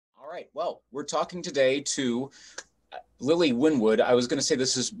right. Well, we're talking today to Lilly Winwood. I was going to say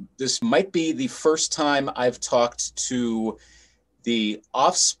this might be the first time I've talked to the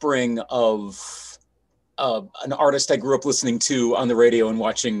offspring of an artist I grew up listening to on the radio and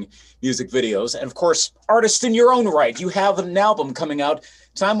watching music videos. And of course, artist in your own right. You have an album coming out,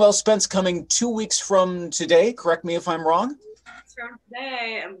 Time Well Spent's coming 2 weeks from today. Correct me if I'm wrong. It's from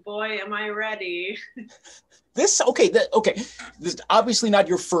today, and boy, am I ready. This is obviously not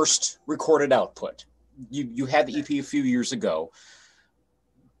your first recorded output. You had the EP a few years ago,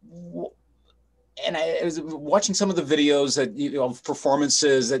 and I was watching some of the videos that of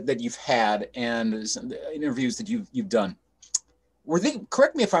performances that you've had and some interviews that you've done. Were they,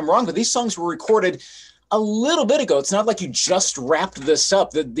 correct me if I'm wrong, but these songs were recorded a little bit ago. It's not like you just wrapped this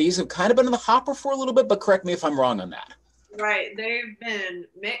up. That these have kind of been in the hopper for a little bit, but correct me if I'm wrong on that. Right, they've been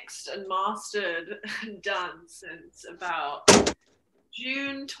mixed and mastered and done since about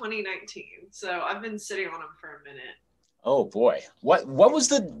June 2019. So I've been sitting on them for a minute. Oh boy, what was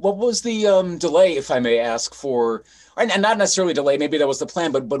the delay, if I may ask, for, and not necessarily delay, maybe that was the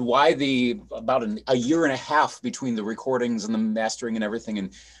plan, but why about a year and a half between the recordings and the mastering and everything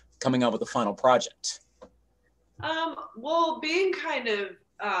and coming out with the final project? Well, being kind of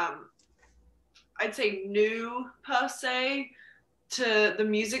I'd say new per se to the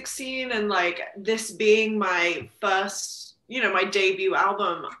music scene, and like this being my first, my debut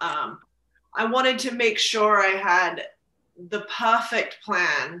album, I wanted to make sure I had the perfect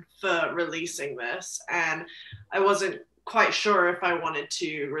plan for releasing this, and I wasn't quite sure if I wanted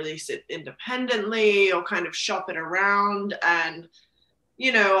to release it independently or kind of shop it around. And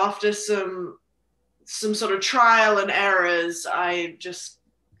after some sort of trial and errors, I just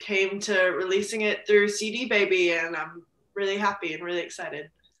came to releasing it through CD Baby, and I'm really happy and really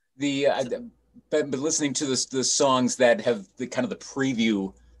excited. I've been listening to the songs that have the kind of the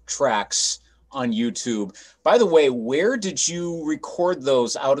preview tracks on YouTube. By the way, where did you record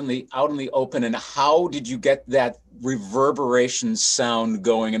those out in the open, and how did you get that reverberation sound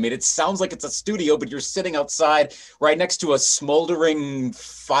going? I mean, it sounds like it's a studio, but you're sitting outside right next to a smoldering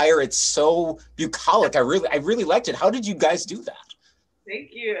fire. It's so bucolic. I really liked it. How did you guys do that?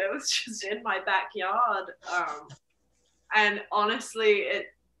 Thank you. It was just in my backyard. And honestly, it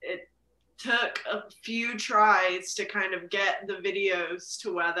took a few tries to kind of get the videos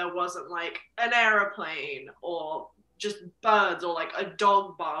to where there wasn't like an airplane or just birds or like a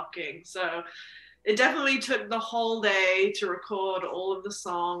dog barking. So it definitely took the whole day to record all of the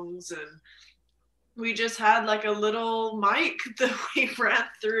songs, and we just had like a little mic that we ran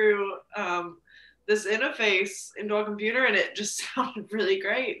through this interface into our computer, and it just sounded really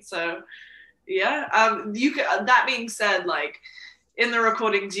great. So yeah, that being said, like in the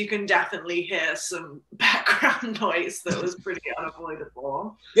recordings you can definitely hear some background noise that was pretty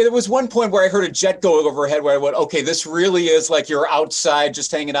unavoidable. Yeah, there was one point where I heard a jet going overhead where I went, okay, this really is like you're outside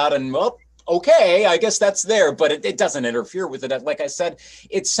just hanging out, and well, okay, I guess that's there, but it doesn't interfere with it. Like I said,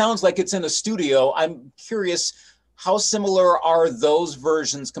 it sounds like it's in a studio. I'm curious, how similar are those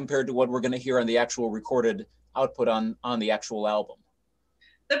versions compared to what we're going to hear on the actual recorded output on the actual album?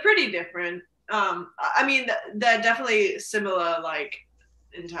 They're pretty different. I mean, they're definitely similar, like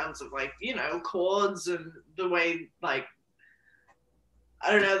in terms of like, chords and the way, like, I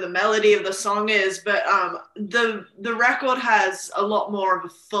don't know, the melody of the song is, but the record has a lot more of a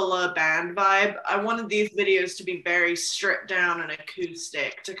fuller band vibe. I wanted these videos to be very stripped down and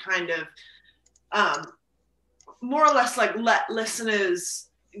acoustic to kind of more or less like let listeners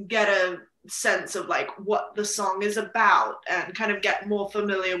get a sense of like what the song is about and kind of get more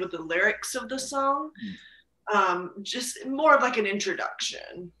familiar with the lyrics of the song. Just more of like an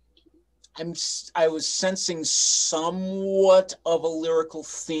introduction. I was sensing somewhat of a lyrical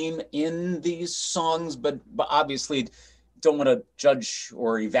theme in these songs, but obviously don't want to judge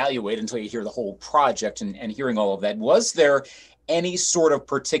or evaluate until you hear the whole project and hearing all of that. Was there any sort of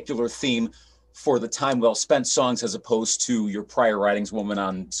particular theme for the Time Well Spent songs as opposed to your prior writings, Woman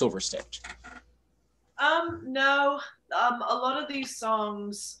on Silver Stage? No. A lot of these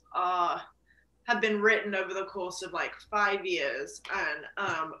songs have been written over the course of like 5 years,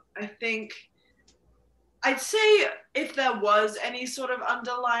 and I think I'd say if there was any sort of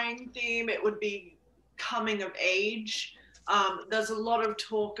underlying theme, it would be coming of age. There's a lot of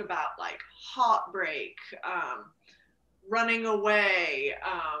talk about like heartbreak, running away,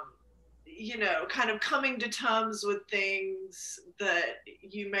 kind of coming to terms with things that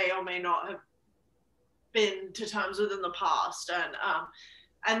you may or may not have been to terms with in the past.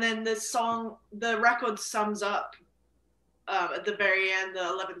 And then the record sums up at the very end. The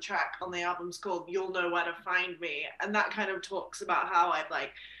 11th track on the album's called You'll Know Where to Find Me, and that kind of talks about how I've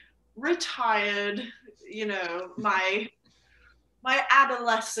like retired, my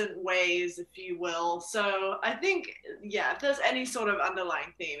adolescent ways, if you will. So I think, yeah, if there's any sort of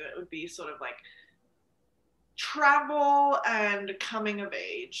underlying theme, it would be sort of like travel and coming of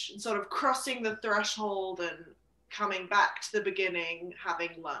age, and sort of crossing the threshold and coming back to the beginning, having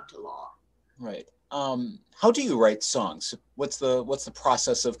learned a lot. Right. How do you write songs? What's the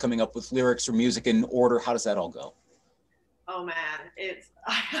process of coming up with lyrics or music in order? How does that all go? Oh man,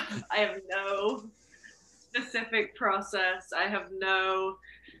 I have no specific process. I have no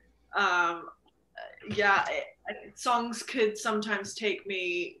um, yeah, songs could sometimes take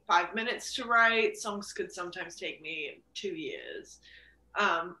me 5 minutes to write. Songs could sometimes take me 2 years.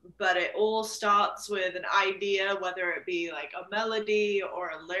 But it all starts with an idea, whether it be like a melody or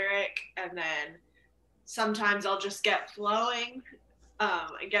a lyric, and then sometimes I'll just get flowing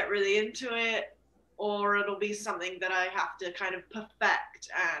and get really into it, or it'll be something that I have to kind of perfect,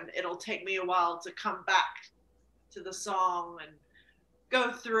 and it'll take me a while to come back to the song and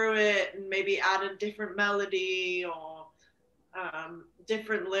go through it and maybe add a different melody or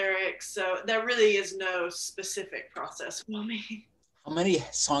different lyrics. So there really is no specific process for me. How many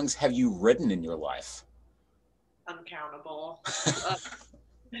songs have you written in your life? Uncountable. uh,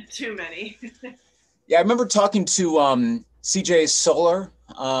 Too many. Yeah, I remember talking to CJ Solar,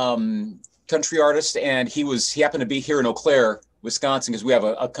 country artist, and he happened to be here in Eau Claire, Wisconsin, because we have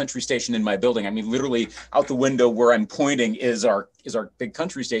a country station in my building. I mean, literally out the window where I'm pointing is our big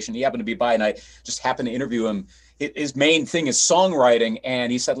country station. He happened to be by, and I just happened to interview him. His main thing is songwriting,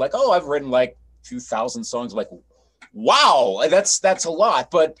 and he said like, "Oh, I've written like 2,000 songs." I'm like, wow, that's a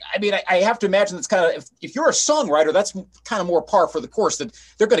lot. But I mean, I have to imagine it's kind of, if you're a songwriter, that's kind of more par for the course, that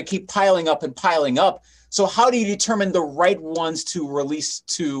they're going to keep piling up and piling up. So how do you determine the right ones to release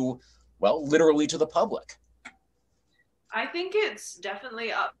to, well, literally to the public? I think it's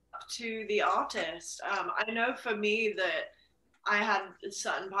definitely up to the artist. I know for me that I had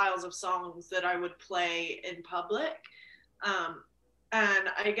certain piles of songs that I would play in public. Um, and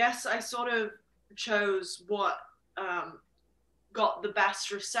I guess I sort of chose what um, got the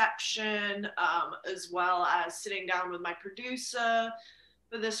best reception, as well as sitting down with my producer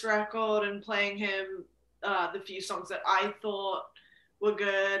for this record and playing him the few songs that I thought were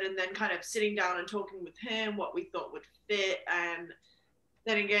good, and then kind of sitting down and talking with him what we thought would fit, and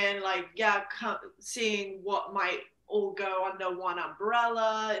then again, like, yeah, seeing what might all go under one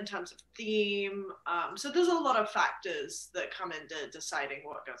umbrella in terms of theme. So there's a lot of factors that come into deciding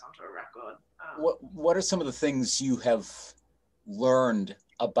what goes onto a record. What are some of the things you have learned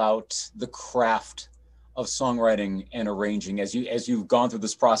about the craft of songwriting and arranging as you've gone through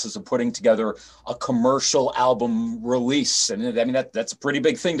this process of putting together a commercial album release? And I mean, that's a pretty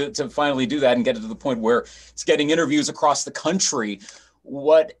big thing to finally do that and get it to the point where it's getting interviews across the country,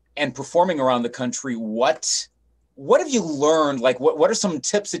 and performing around the country. What have you learned? Like, what are some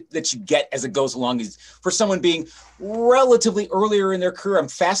tips that you get as it goes along? For someone being relatively earlier in their career, I'm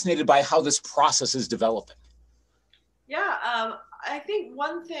fascinated by how this process is developing. Yeah, I think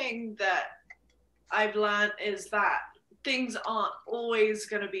one thing that I've learned is that things aren't always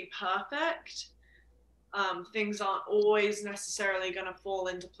going to be perfect. Things aren't always necessarily going to fall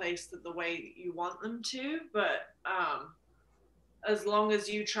into place the way you want them to, but as long as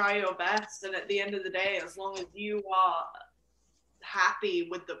you try your best, and at the end of the day, as long as you are happy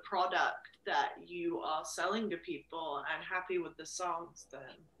with the product that you are selling to people and happy with the songs, then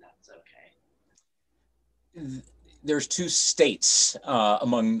that's okay. There's two states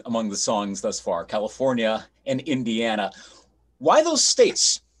among the songs thus far, California and Indiana. Why those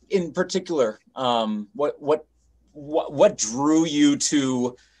states in particular? What drew you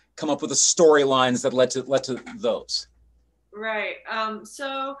to come up with the storylines that led to those? Right.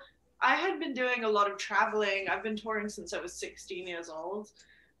 So I had been doing a lot of traveling. I've been touring since I was 16 years old.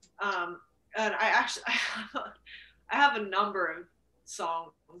 And I have a number of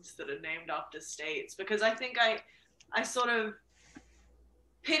songs that are named after states, because I think I sort of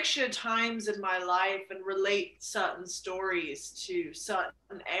picture times in my life and relate certain stories to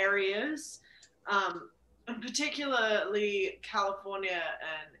certain areas, and particularly California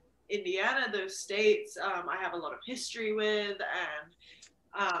and Indiana, those states, I have a lot of history with. And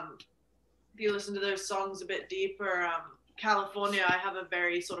if you listen to those songs a bit deeper, California, I have a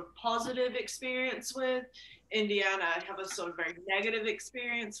very sort of positive experience with. Indiana, I have a sort of very negative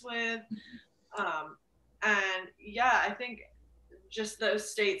experience with. And yeah, I think just those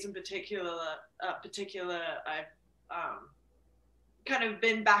states in particular, I've kind of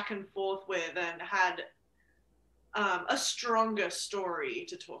been back and forth with and had a stronger story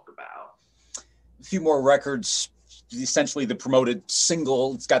to talk about. A few more records essentially the promoted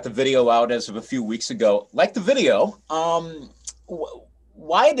single. It's got the video out as of a few weeks ago. Like the video,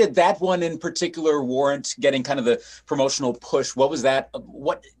 why did that one in particular warrant getting kind of the promotional push? What was that?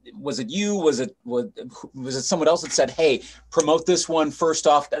 What was it? Was it someone else that said, "Hey, promote this one first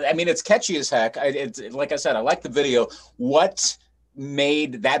off"? I mean, it's catchy as heck. Like I said, I like the video. What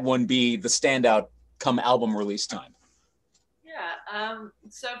made that one be the standout come album release time? Yeah,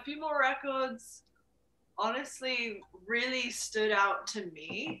 so A Few More Records honestly really stood out to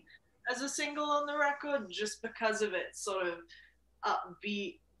me as a single on the record, just because of its sort of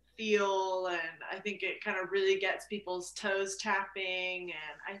upbeat feel, and I think it kind of really gets people's toes tapping.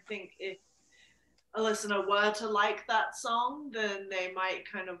 And I think if a listener were to like that song, then they might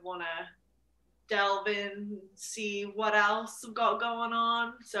kind of want to delve in, see what else we've got going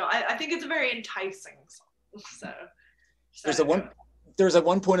on. So I think it's a very enticing song. So there's at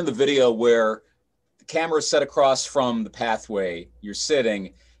one point in the video where the camera is set across from the pathway, you're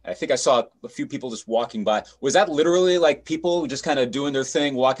sitting. I think I saw a few people just walking by. Was that literally like people just kind of doing their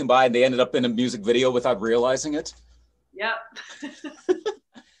thing, walking by, and they ended up in a music video without realizing it? Yep.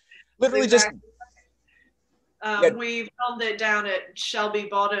 Literally exactly. Just. We filmed it down at Shelby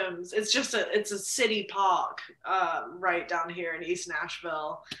Bottoms. It's a city park right down here in East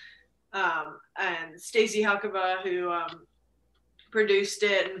Nashville. And Stacey Huckabee, who produced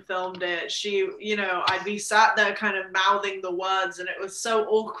it and filmed it, she, I'd be sat there kind of mouthing the words, and it was so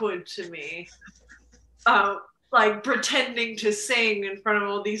awkward to me, like pretending to sing in front of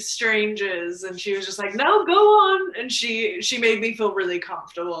all these strangers, and she was just like, no, go on. And she made me feel really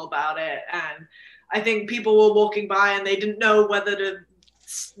comfortable about it. And I think people were walking by and they didn't know whether to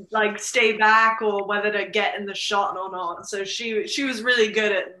like stay back or whether to get in the shot or not. So she was really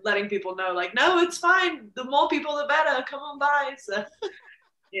good at letting people know, like, no, it's fine. The more people, the better. Come on by. So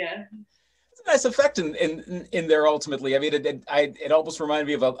yeah, it's a nice effect in there. Ultimately, I mean, it almost reminded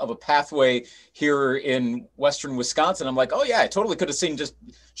me of a pathway here in Western Wisconsin. I'm like, oh yeah, I totally could have seen just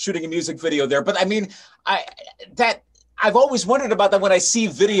shooting a music video there. But I mean, I've always wondered about that when I see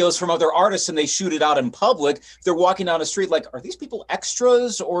videos from other artists and they shoot it out in public. They're walking down the street, like, are these people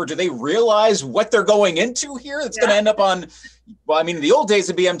extras, or do they realize what they're going into here? It's going to end up on, well, I mean, in the old days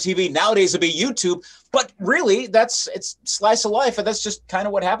it'd be MTV, nowadays it'd be YouTube, but really it's slice of life, and that's just kind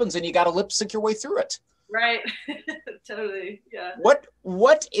of what happens, and you got to lip sync your way through it. Right. Totally. Yeah.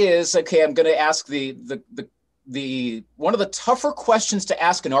 What is, okay, I'm going to ask the one of the tougher questions to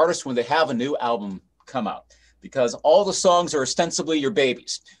ask an artist when they have a new album come out, because all the songs are ostensibly your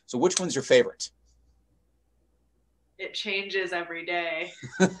babies. So which one's your favorite? It changes every day.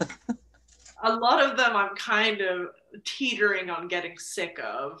 A lot of them I'm kind of teetering on getting sick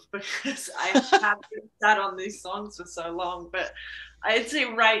of, because I have been sat on these songs for so long. But I'd say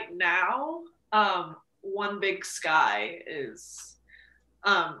right now, One Big Sky is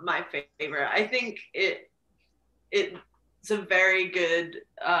my favorite. I think it's a very good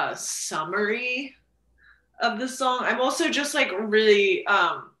summary of the song. I'm also just like really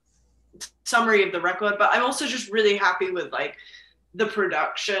summary of the record, but I'm also just really happy with like the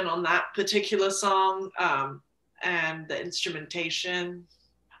production on that particular song, and the instrumentation.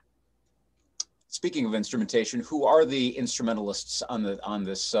 Speaking of instrumentation, who are the instrumentalists on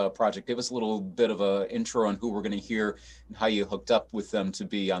this project? Give us a little bit of an intro on who we're going to hear and how you hooked up with them to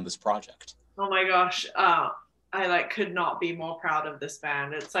be on this project. Oh my gosh. I like could not be more proud of this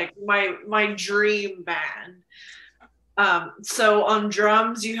band. It's like my dream band. So on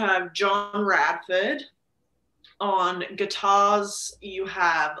drums you have John Radford. On guitars you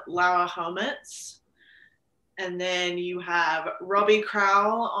have Laura Homitz. And then you have Robbie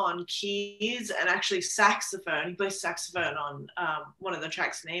Crowell on keys and actually saxophone. He plays saxophone on one of the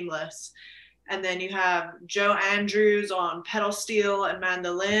tracks, Nameless. And then you have Joe Andrews on pedal steel and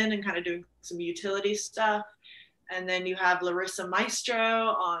mandolin and kind of doing some utility stuff. And then you have Larissa Maestro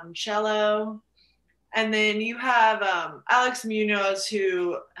on cello. And then you have Alex Munoz,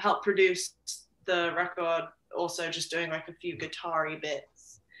 who helped produce the record, also just doing like a few guitar-y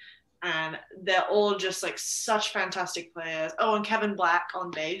bits. And they're all just like such fantastic players. Oh, and Kevin Black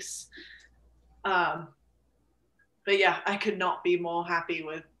on bass. But yeah, I could not be more happy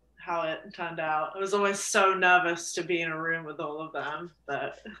with how it turned out. I was always so nervous to be in a room with all of them,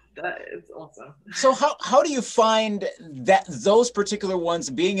 but that is awesome. So how do you find that those particular ones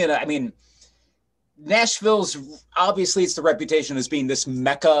being in I mean, Nashville's, obviously it's the reputation as being this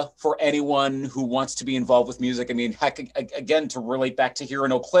mecca for anyone who wants to be involved with music. I mean, heck, again, to relate back to here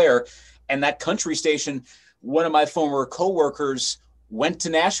in Eau Claire and that country station, one of my former coworkers went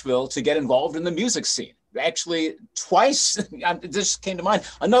to Nashville to get involved in the music scene. actually twice. It just came to mind.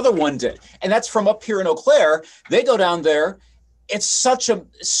 Another one did, and that's from up here in Eau Claire. They go down there. It's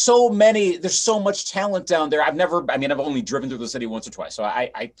there's so much talent down there. I've only driven through the city once or twice, so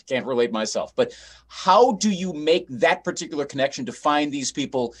I can't relate myself. But how do you make that particular connection to find these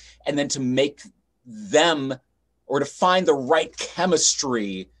people and then to make them, or to find the right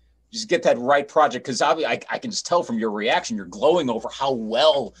chemistry, just get that right project? Because I can just tell from your reaction, you're glowing over how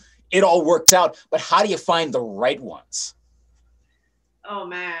well it all worked out. But how do you find the right ones? Oh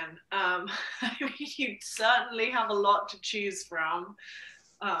man, I mean, you certainly have a lot to choose from.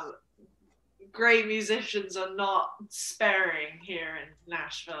 Great musicians are not sparing here in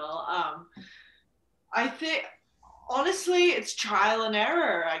Nashville. I think honestly, it's trial and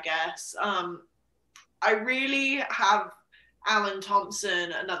error, I guess. I really have Alan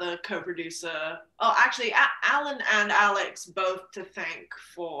Thompson, another co-producer. Oh, actually, Alan and Alex both to thank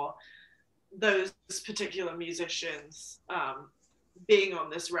for those particular musicians being on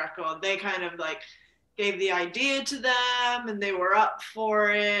this record. They kind of like gave the idea to them and they were up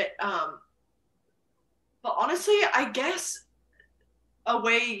for it. But honestly, I guess a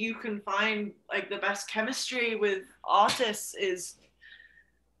way you can find like the best chemistry with artists is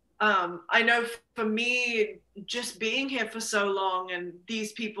I know for me, just being here for so long and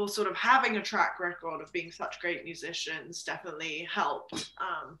these people sort of having a track record of being such great musicians definitely helped.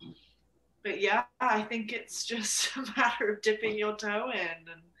 But yeah, I think it's just a matter of dipping your toe in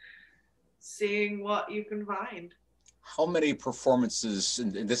and seeing what you can find. How many performances,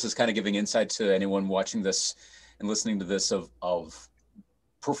 and this is kind of giving insight to anyone watching this and listening to this, of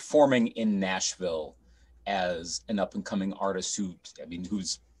performing in Nashville as an up and coming artist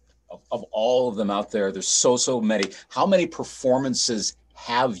who's of all of them out there, there's so many. How many performances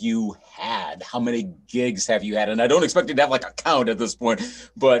have you had? How many gigs have you had? And I don't expect you to have like a count at this point,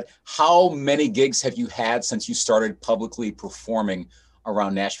 but how many gigs have you had since you started publicly performing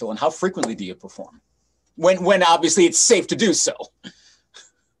around Nashville? And how frequently do you perform? When obviously it's safe to do so.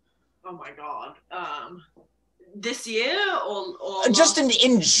 Oh my God. This year or just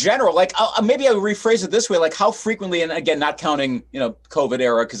in general, like maybe I would rephrase it this way, like how frequently, and again, not counting, COVID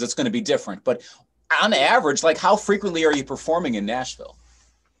era, because it's going to be different, but on average, like how frequently are you performing in Nashville?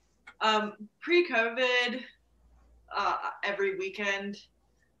 Pre-COVID, every weekend.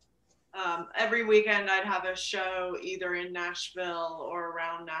 Every weekend I'd have a show either in Nashville or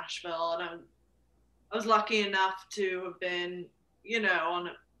around Nashville. And I was lucky enough to have been,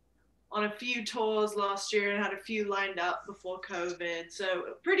 on a few tours last year and had a few lined up before COVID.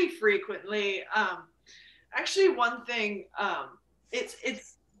 So pretty frequently. Actually, one thing,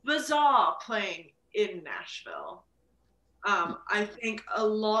 it's bizarre playing in Nashville. I think a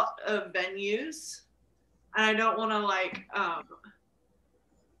lot of venues, and I don't want to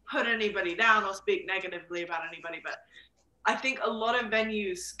put anybody down or speak negatively about anybody, but I think a lot of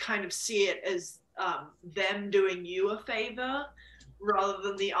venues kind of see it as them doing you a favor rather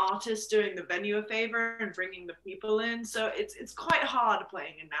than the artist doing the venue a favor and bringing the people in. So it's quite hard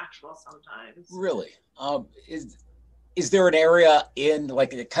playing in Nashville sometimes. Really? Is there an area in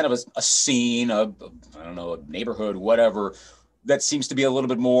like kind of a scene, I don't know, a neighborhood, whatever, that seems to be a little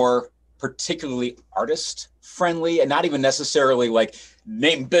bit more particularly artist friendly, and not even necessarily like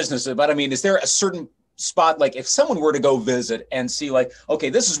name businesses, but I mean, is there a certain spot, like if someone were to go visit and see like,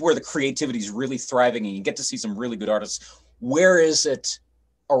 okay, this is where the creativity is really thriving and you get to see some really good artists, where is it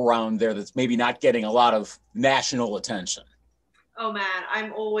around there that's maybe not getting a lot of national attention? Oh man,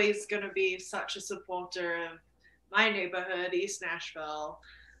 I'm always going to be such a supporter of my neighborhood, East Nashville.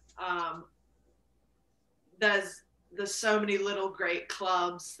 There's so many little great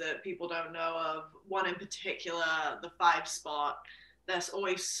clubs that people don't know of. One in particular, the 5 Spot, that's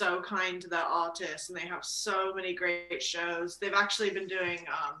always so kind to their artists, and they have so many great shows. They've actually been doing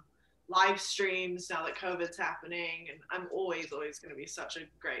live streams now that COVID's happening, and I'm always going to be such a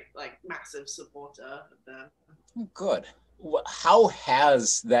great, massive supporter of them. Good. How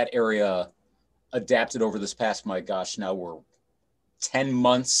has that area adapted over this past, my gosh, now we're 10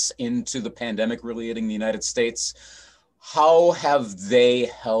 months into the pandemic really hitting the United States. How have they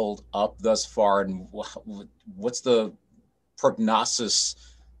held up thus far, and what's the prognosis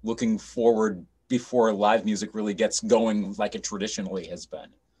looking forward before live music really gets going like it traditionally has been?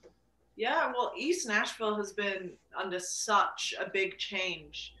 Yeah, well, East Nashville has been under such a big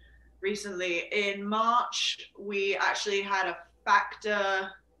change recently. In March, we actually had a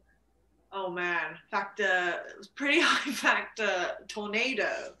factor, it was pretty high factor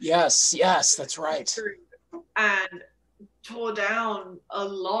tornado. Yes, that's right. And tore down a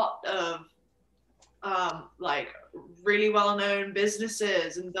lot of like really well-known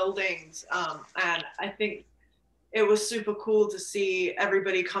businesses and buildings. And I think it was super cool to see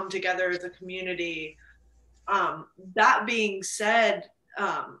everybody come together as a community. That being said,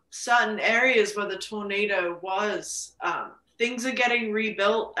 certain areas where the tornado was, things are getting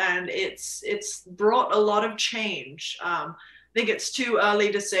rebuilt, and it's brought a lot of change. I think it's too early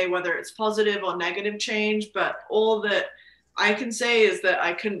to say whether it's positive or negative change, but all that I can say is that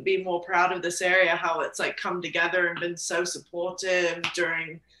I couldn't be more proud of this area, how it's like come together and been so supportive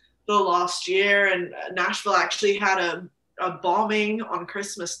during the last year. And Nashville actually had a bombing on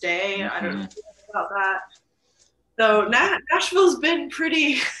Christmas Day. Mm-hmm. I don't know about that. So Nashville's been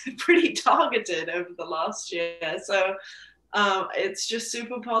pretty targeted over the last year. So it's just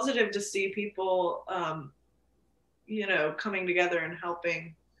super positive to see people, coming together and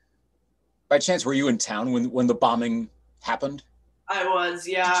helping. By chance, were you in town when the bombing happened? I was,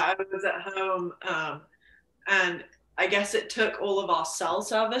 yeah. I was at home, and I guess it took all of our cell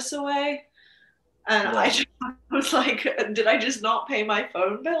service away. And I was like, did I just not pay my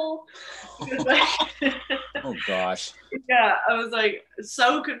phone bill? Oh gosh. Yeah, I was like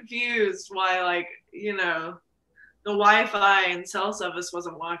so confused why, like, the Wi-Fi and cell service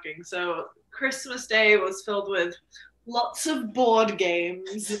wasn't working. So Christmas Day was filled with lots of board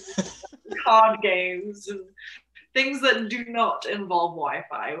games, card games, and things that do not involve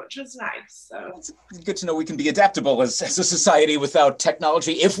Wi-Fi, which is nice. So it's good to know we can be adaptable as a society without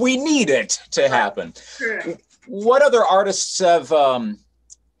technology if we need it to happen. True. What other artists have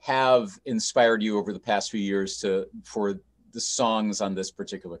inspired you over the past few years for the songs on this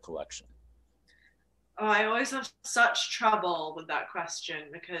particular collection? Oh, I always have such trouble with that question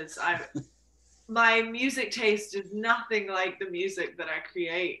because my music taste is nothing like the music that I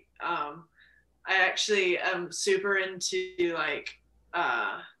create. I actually am super into like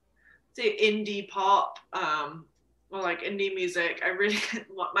say indie pop or like indie music. I really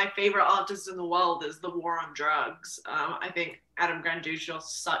my favorite artist in the world is The War on Drugs. I think Adam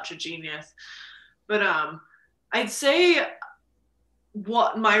Granduciel's such a genius. But I'd say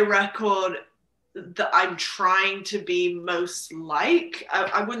what my record that I'm trying to be most like,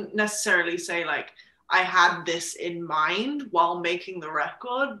 I wouldn't necessarily say like I had this in mind while making the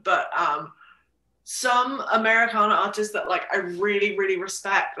record, but some Americana artists that like I really, really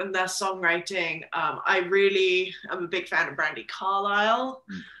respect and their songwriting. I'm a big fan of Brandi Carlile.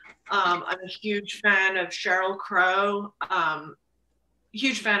 I'm a huge fan of Sheryl Crow.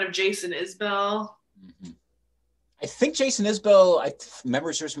 Huge fan of Jason Isbell. Mm-hmm. I think Jason Isbell, if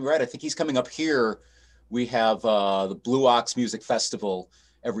memory serves me right, I think he's coming up here. We have the Blue Ox Music Festival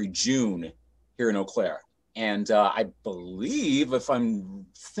every June here in Eau Claire. And I believe, if I'm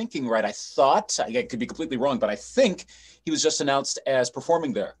thinking right, I could be completely wrong, but I think he was just announced as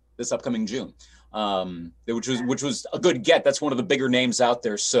performing there this upcoming June, which was a good get. That's one of the bigger names out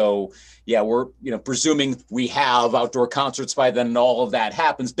there. So yeah, we're presuming we have outdoor concerts by then and all of that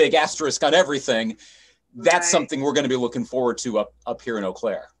happens. Big asterisk on everything. That's something we're going to be looking forward to up here in Eau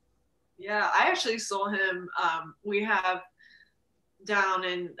Claire. Yeah, I actually saw him. We have down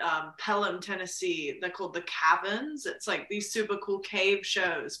in Pelham, Tennessee, they're called the Caverns. It's like these super cool cave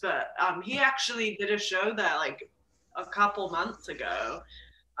shows, but he actually did a show there like a couple months ago,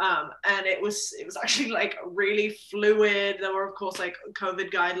 and it was actually like really fluid. There were of course like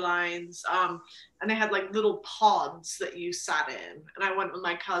COVID guidelines, and they had like little pods that you sat in, and I went with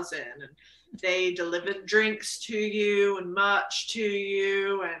my cousin, and they delivered drinks to you and merch to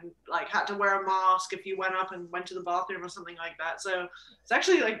you, and like had to wear a mask if you went up and went to the bathroom or something like that. So it's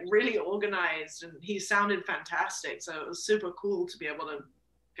actually like really organized, and he sounded fantastic. So it was super cool to be able to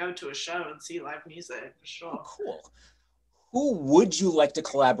go to a show and see live music for sure. Oh, cool. Who would you like to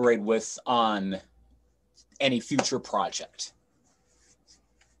collaborate with on any future project?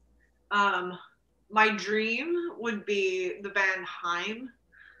 My dream would be the band Haim.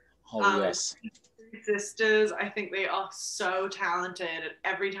 Oh, yes. Sisters, I think they are so talented. And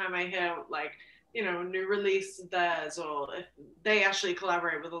every time I hear like, a new release of theirs, or if they actually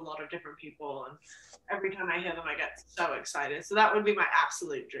collaborate with a lot of different people, and every time I hear them, I get so excited. So that would be my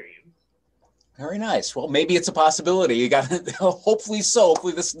absolute dream. Very nice. Well, maybe it's a possibility. You got hopefully so.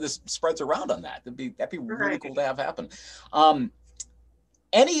 Hopefully this spreads around on that. That'd be really cool to have happen.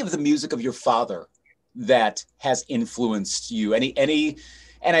 Any of the music of your father that has influenced you? Any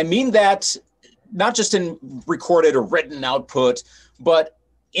and I mean that not just in recorded or written output, but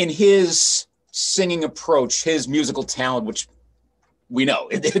in his singing approach, his musical talent, which we know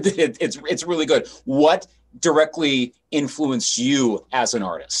it's really good. What directly influenced you as an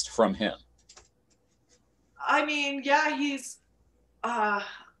artist from him? I mean, yeah, he's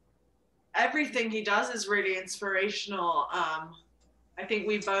everything he does is really inspirational. I think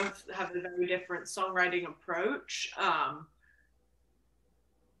we both have a very different songwriting approach.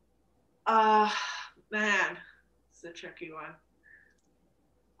 Man, it's a tricky one.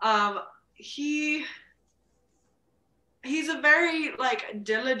 He's a very like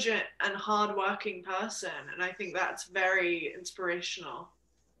diligent and hardworking person, and I think that's very inspirational.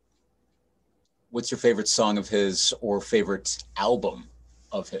 What's your favorite song of his or favorite album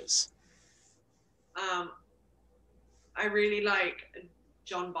of his? I really like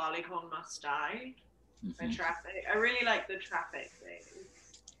John Barleycorn Must Die by Traffic. I really like the Traffic thing.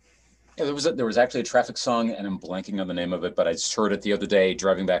 Yeah, there was actually a Traffic song, and I'm blanking on the name of it, but I just heard it the other day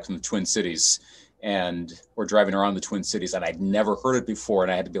driving back from the Twin Cities, or driving around the Twin Cities, and I'd never heard it before,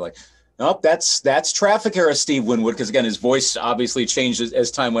 and I had to be like, nope, that's Traffic era Steve Winwood, because again, his voice obviously changed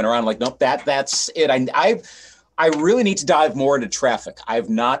as time went around. Like, nope, that's it. I really need to dive more into Traffic. I've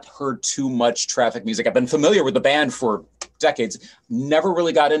not heard too much Traffic music. I've been familiar with the band for decades, never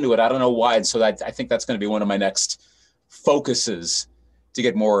really got into it. I don't know why, and so I think that's going to be one of my next focuses, to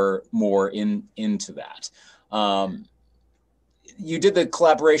get more into that. You did the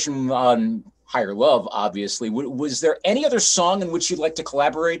collaboration on Higher Love, obviously. Was there any other song in which you'd like to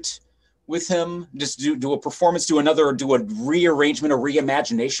collaborate with him? Just do a performance, do a rearrangement or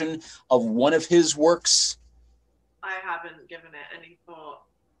reimagination of one of his works? I haven't given it any thought.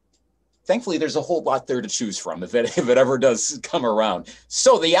 Thankfully, there's a whole lot there to choose from if it ever does come around.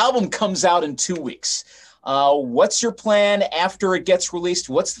 So the album comes out in 2 weeks. What's your plan after it gets released?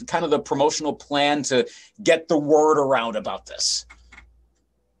 What's kind of the promotional plan to get the word around about this?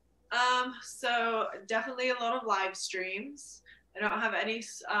 So definitely a lot of live streams. I don't have any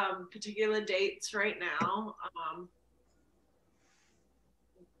particular dates right now.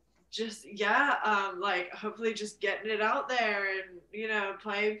 Like hopefully just getting it out there and, you know,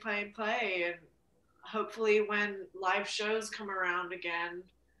 play. And hopefully when live shows come around again,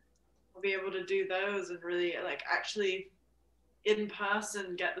 I'll be able to do those and really like actually in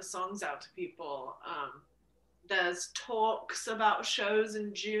person get the songs out to people. There's talks about shows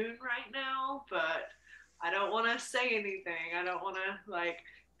in June right now, but I don't want to say anything. I don't want to like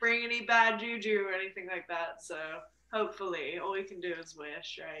bring any bad juju or anything like that. So hopefully all we can do is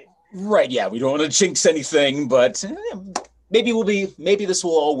wish, right? Right. Yeah. We don't want to jinx anything, but maybe this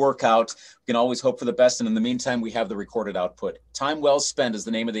will all work out. We can always hope for the best. And in the meantime, we have the recorded output. Time Well Spent is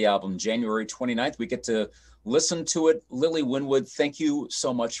the name of the album. January 29th. We get to listen to it. Lilly Winwood, thank you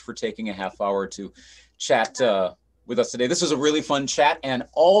so much for taking a half hour to chat with us today. This was a really fun chat, and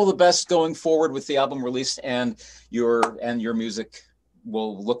all the best going forward with the album release and your music.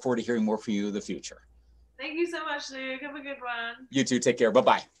 We'll look forward to hearing more from you in the future. Thank you so much, Luke. Have a good one. You too. Take care.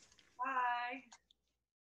 Bye-bye.